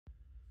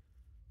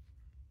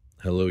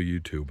Hello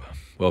YouTube,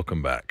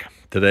 welcome back.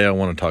 Today I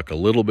want to talk a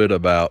little bit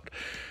about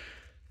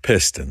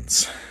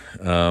pistons.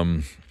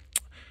 I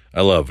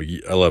love it.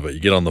 You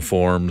get on the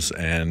forums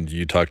and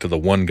you talk to the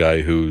one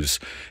guy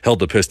who's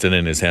held a piston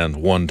in his hand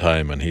one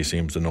time and he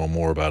seems to know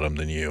more about them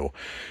than you.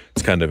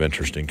 It's kind of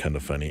interesting, kind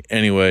of funny.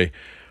 Anyway,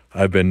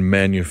 I've been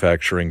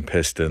manufacturing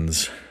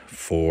pistons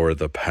for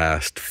the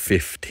past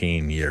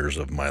 15 years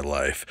of my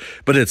life,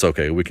 but it's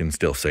okay. We can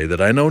still say that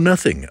I know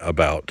nothing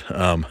about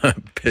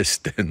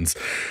pistons.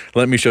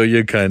 Let me show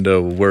you kind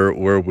of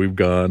where we've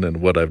gone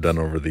and what I've done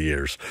over the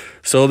years.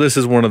 So this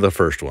is one of the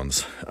first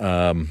ones.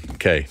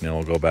 Okay, now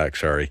I'll go back.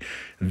 Sorry.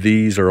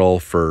 These are all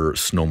for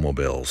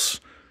snowmobiles.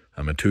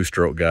 I'm a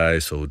two-stroke guy,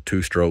 so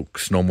two-stroke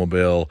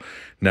snowmobile.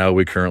 Now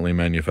we currently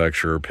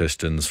manufacture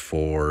pistons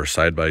for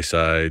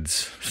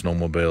side-by-sides,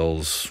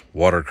 snowmobiles,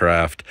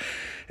 watercraft,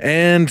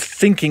 and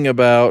thinking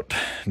about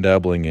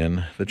dabbling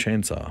in the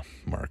chainsaw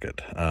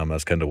market.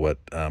 That's kind of what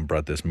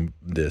brought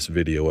this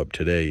video up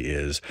today.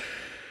 Is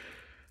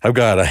I've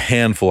got a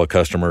handful of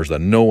customers that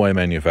know I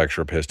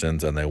manufacture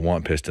pistons and they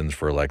want pistons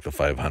for like the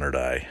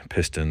 500i.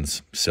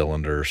 Pistons,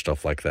 cylinders,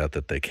 stuff like that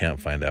that they can't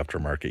find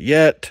aftermarket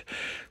yet.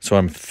 So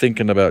I'm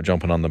thinking about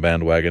jumping on the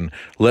bandwagon.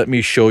 Let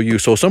me show you.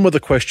 So some of the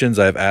questions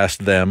I've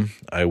asked them,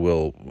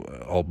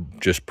 I'll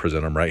just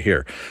present them right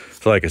here.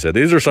 So like I said,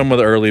 these are some of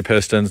the early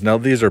pistons. Now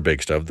these are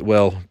big stuff.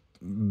 Well,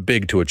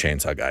 big to a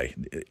chainsaw guy,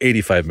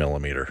 85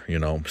 millimeter, you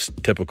know,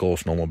 typical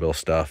snowmobile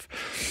stuff.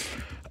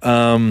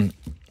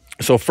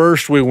 So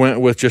first we went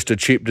with just a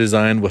cheap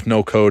design with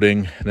no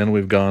coating. Then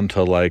we've gone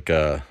to like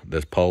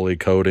this poly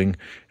coating,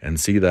 and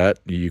see that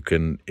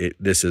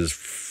this is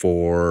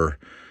for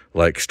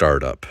like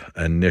startup,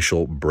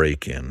 initial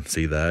break-in.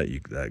 See that?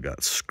 That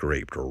got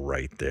scraped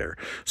right there.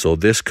 So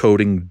this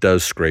coating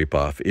does scrape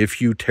off.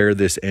 If you tear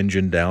this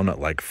engine down at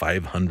like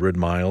 500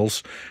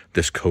 miles,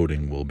 this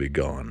coating will be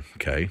gone,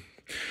 okay?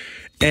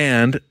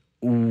 And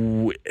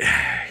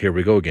here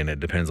we go again. It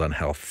depends on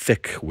how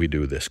thick we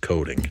do this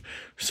coating.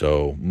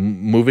 So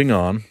moving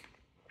on,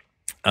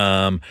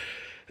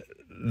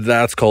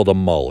 that's called a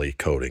molly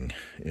coating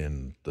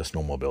in the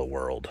snowmobile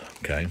world.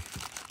 Okay,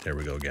 there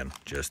we go again.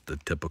 Just the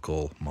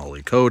typical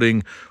molly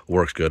coating.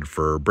 Works good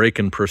for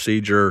break-in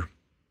procedure.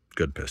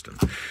 Good piston.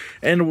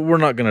 And we're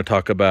not going to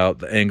talk about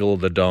the angle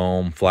of the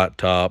dome, flat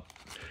top,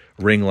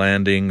 ring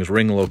landings,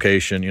 ring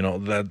location. You know,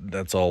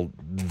 that's all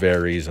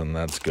varies, and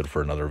that's good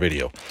for another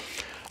video.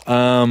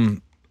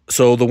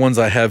 So the ones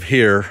I have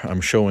here,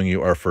 I'm showing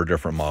you, are for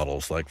different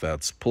models. Like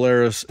that's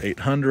Polaris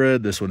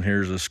 800. This one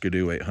here is a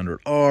Skidoo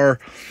 800R.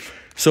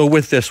 So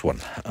with this one,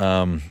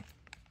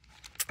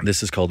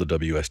 this is called the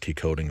WST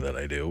Coding that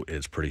I do.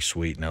 It's pretty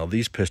sweet. Now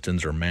these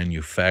pistons are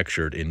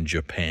manufactured in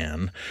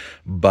Japan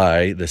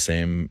by the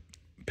same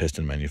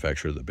piston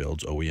manufacturer that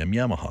builds OEM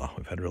Yamaha.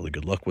 We've had really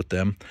good luck with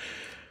them.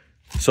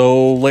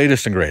 So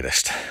latest and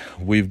greatest,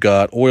 we've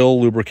got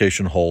oil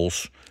lubrication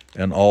holes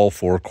in all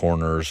four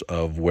corners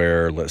of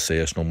where, let's say,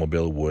 a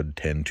snowmobile would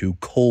tend to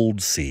cold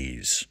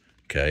seize,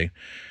 okay?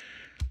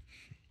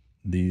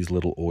 These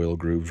little oil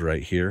grooves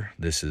right here,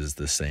 this is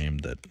the same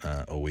that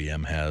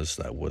OEM has.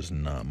 That was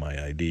not my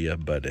idea,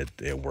 but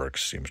it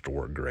works, seems to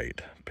work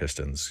great.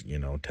 Pistons, you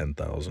know,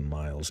 10,000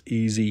 miles,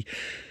 easy.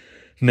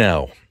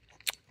 Now,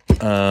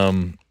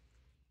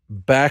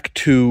 back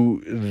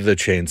to the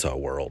chainsaw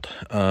world.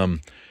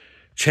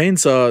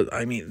 Chainsaw,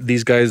 I mean,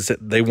 these guys,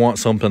 they want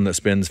something that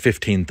spins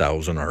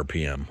 15,000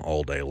 RPM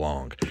all day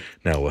long.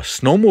 Now, a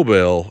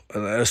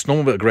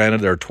snowmobile,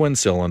 granted, they're twin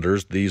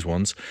cylinders, these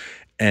ones,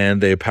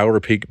 and they power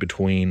peak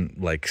between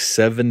like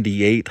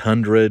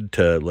 7,800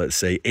 to, let's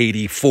say,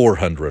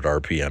 8,400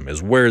 RPM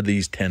is where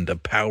these tend to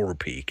power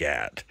peak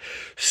at.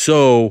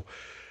 So,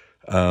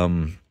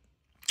 I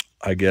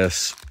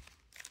guess,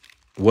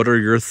 what are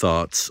your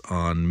thoughts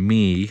on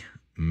me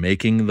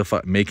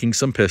making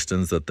some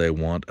pistons that they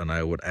want, and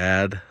I would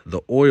add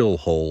the oil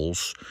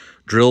holes,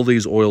 drill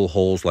these oil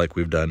holes like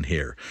we've done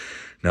here.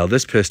 Now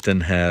this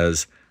piston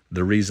has,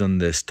 the reason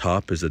this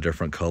top is a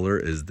different color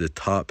is the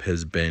top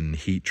has been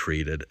heat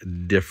treated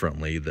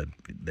differently,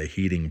 the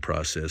heating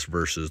process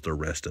versus the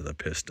rest of the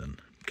piston,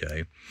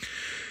 okay?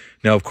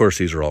 Now, of course,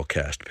 these are all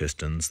cast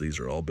pistons. These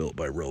are all built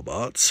by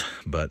robots,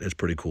 but it's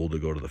pretty cool to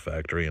go to the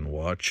factory and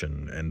watch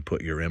and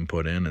put your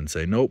input in and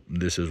say, nope,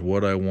 this is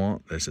what I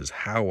want. This is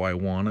how I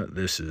want it.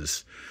 This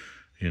is,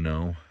 you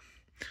know.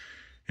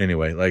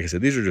 Anyway, like I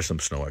said, these are just some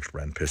SnowX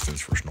brand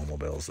pistons for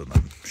snowmobiles that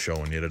I'm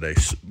showing you today.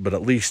 But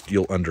at least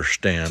you'll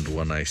understand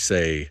when I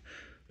say,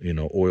 you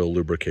know, oil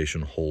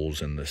lubrication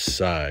holes in the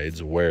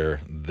sides,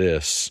 where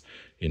this,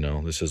 you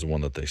know, this is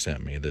one that they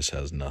sent me. This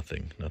has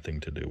nothing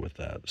to do with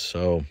that.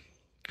 So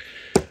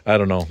I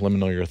don't know. Let me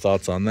know your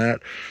thoughts on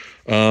that.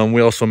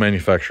 We also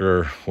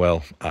manufacture,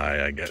 well,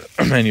 I get it.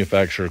 I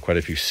manufacture quite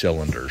a few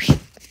cylinders.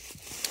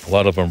 A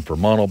lot of them for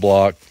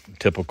monoblock,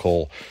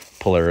 typical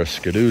Polaris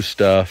Skidoo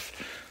stuff.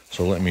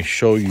 So let me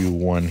show you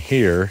one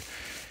here,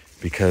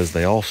 because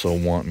they also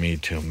want me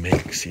to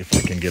see if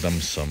I can get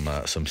them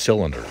some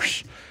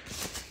cylinders.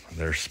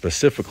 They're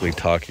specifically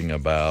talking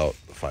about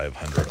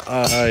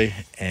 500i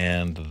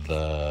and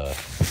the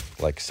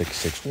like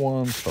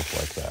 661, stuff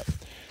like that.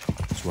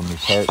 So when we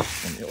start,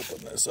 let me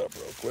open this up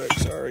real quick,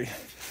 sorry.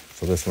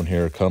 So this one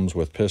here comes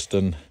with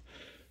piston,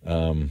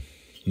 no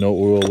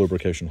oil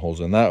lubrication holes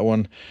in that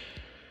one.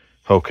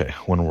 Okay,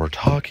 when we're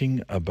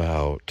talking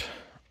about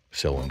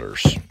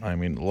cylinders, I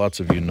mean, lots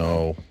of you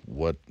know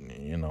what,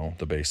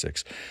 the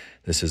basics.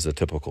 This is a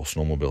typical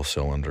snowmobile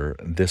cylinder.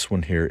 This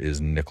one here is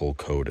nickel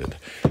coated.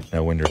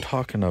 Now, when you're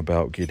talking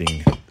about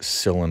getting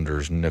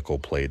cylinders nickel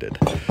plated,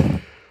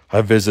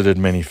 I've visited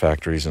many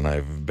factories and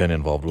I've been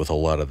involved with a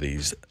lot of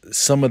these.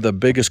 Some of the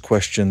biggest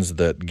questions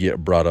that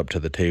get brought up to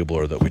the table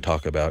or that we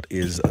talk about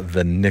is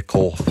the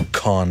nickel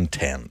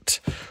content.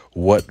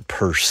 What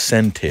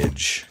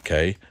percentage,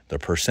 okay? The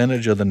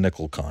percentage of the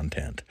nickel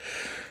content.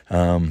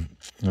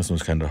 This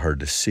one's kind of hard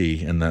to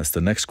see, and that's the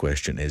next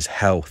question is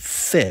how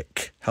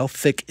thick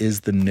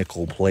is the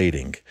nickel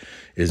plating?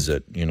 Is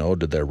it,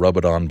 did they rub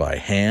it on by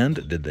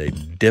hand? Did they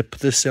dip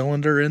the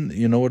cylinder in?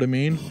 You know what I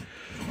mean?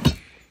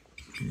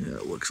 Yeah,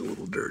 it looks a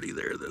little dirty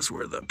there. That's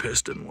where the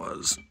piston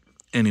was.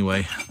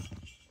 Anyway,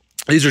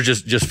 these are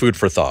just food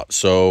for thought.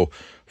 So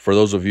for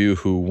those of you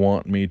who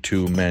want me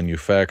to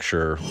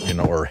manufacture,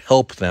 or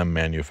help them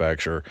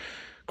manufacture,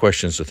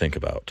 questions to think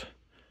about.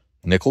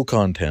 Nickel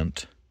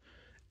content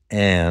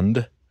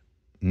and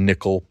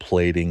nickel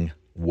plating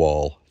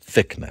wall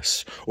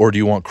thickness. Or do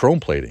you want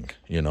chrome plating?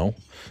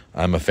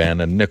 I'm a fan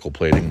of nickel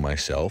plating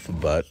myself,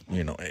 but,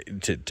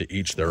 to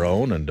each their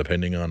own, and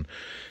depending on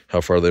how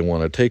far they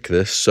want to take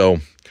this. So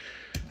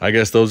I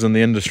guess those in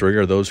the industry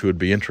are those who would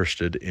be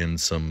interested in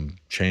some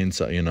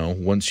chainsaw.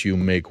 Once you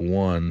make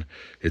one,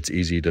 it's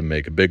easy to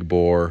make a big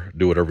bore,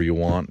 do whatever you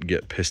want,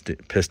 get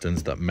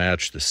pistons that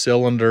match the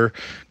cylinder,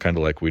 kind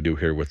of like we do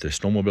here with this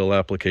snowmobile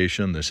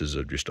application. This is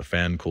just a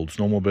fan-cooled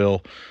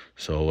snowmobile.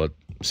 So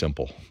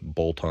simple,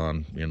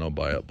 bolt-on,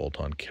 buy a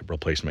bolt-on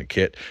replacement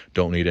kit.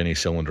 Don't need any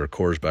cylinder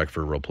cores back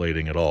for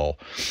replating at all.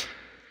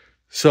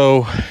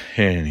 So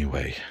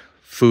anyway,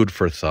 food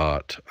for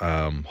thought.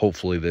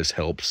 Hopefully this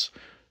helps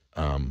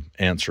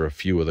answer a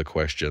few of the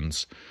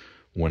questions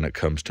when it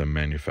comes to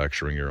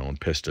manufacturing your own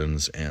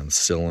pistons and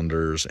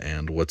cylinders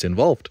and what's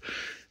involved.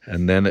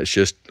 And then it's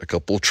just a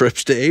couple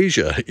trips to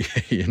Asia.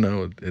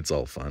 It's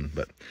all fun.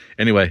 But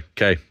anyway,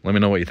 okay, let me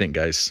know what you think,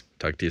 guys.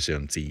 Talk to you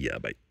soon. See ya.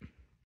 Bye.